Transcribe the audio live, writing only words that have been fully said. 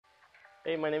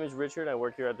Hey, my name is Richard. I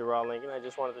work here at Doral Lincoln. I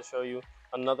just wanted to show you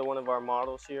another one of our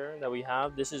models here that we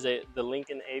have. This is the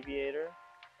Lincoln Aviator.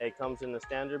 It comes in the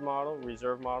standard model,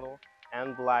 reserve model,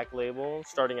 and black label,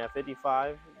 starting at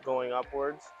 55, going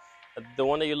upwards. The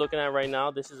one that you're looking at right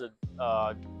now, this is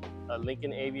a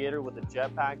Lincoln Aviator with a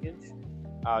jet package.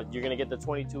 You're going to get the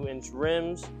 22-inch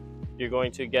rims. You're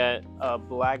going to get a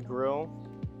black grille.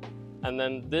 And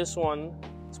then this one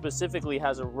specifically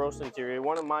has a roast interior.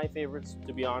 One of my favorites,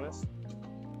 to be honest.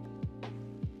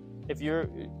 If you're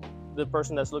the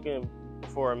person that's looking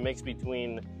for a mix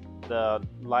between the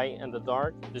light and the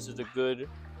dark, this is a good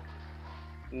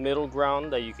middle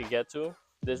ground that you could get to.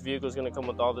 This vehicle is going to come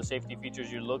with all the safety features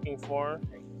you're looking for.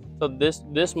 So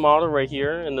this model right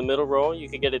here in the middle row, you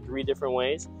could get it three different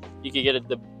ways. You could get it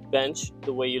the bench,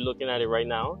 the way you're looking at it right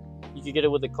now. You could get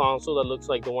it with the console that looks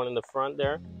like the one in the front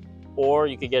there, or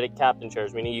you could get it captain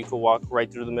chairs, meaning you could walk right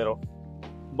through the middle.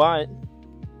 But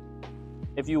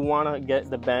if you want to get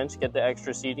the bench, get the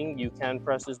extra seating, you can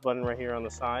press this button right here on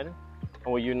the side. And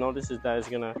what you notice is that it's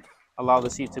going to allow the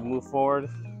seat to move forward,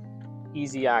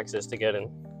 easy access to get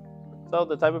in. So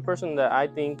the type of person that I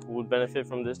think would benefit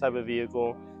from this type of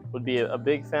vehicle would be a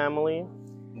big family,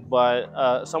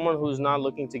 but someone who's not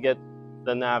looking to get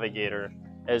the Navigator.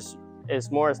 It's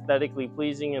more aesthetically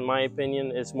pleasing, in my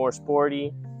opinion. It's more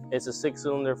sporty. It's a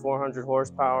 6-cylinder, 400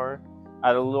 horsepower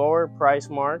at a lower price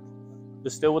mark,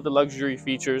 but still with the luxury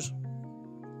features.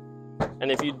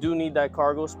 And if you do need that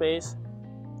cargo space,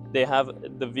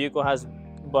 the vehicle has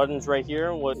buttons right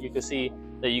here. What you can see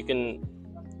that you can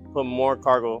put more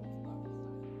cargo.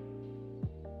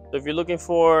 So if you're looking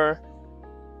for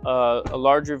a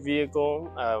larger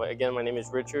vehicle, again, my name is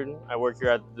Richard. I work here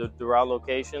at the Doral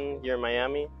location here in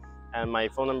Miami, and my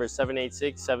phone number is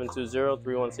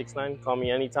 786-720-3169. Call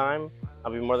me anytime.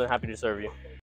 I'll be more than happy to serve you.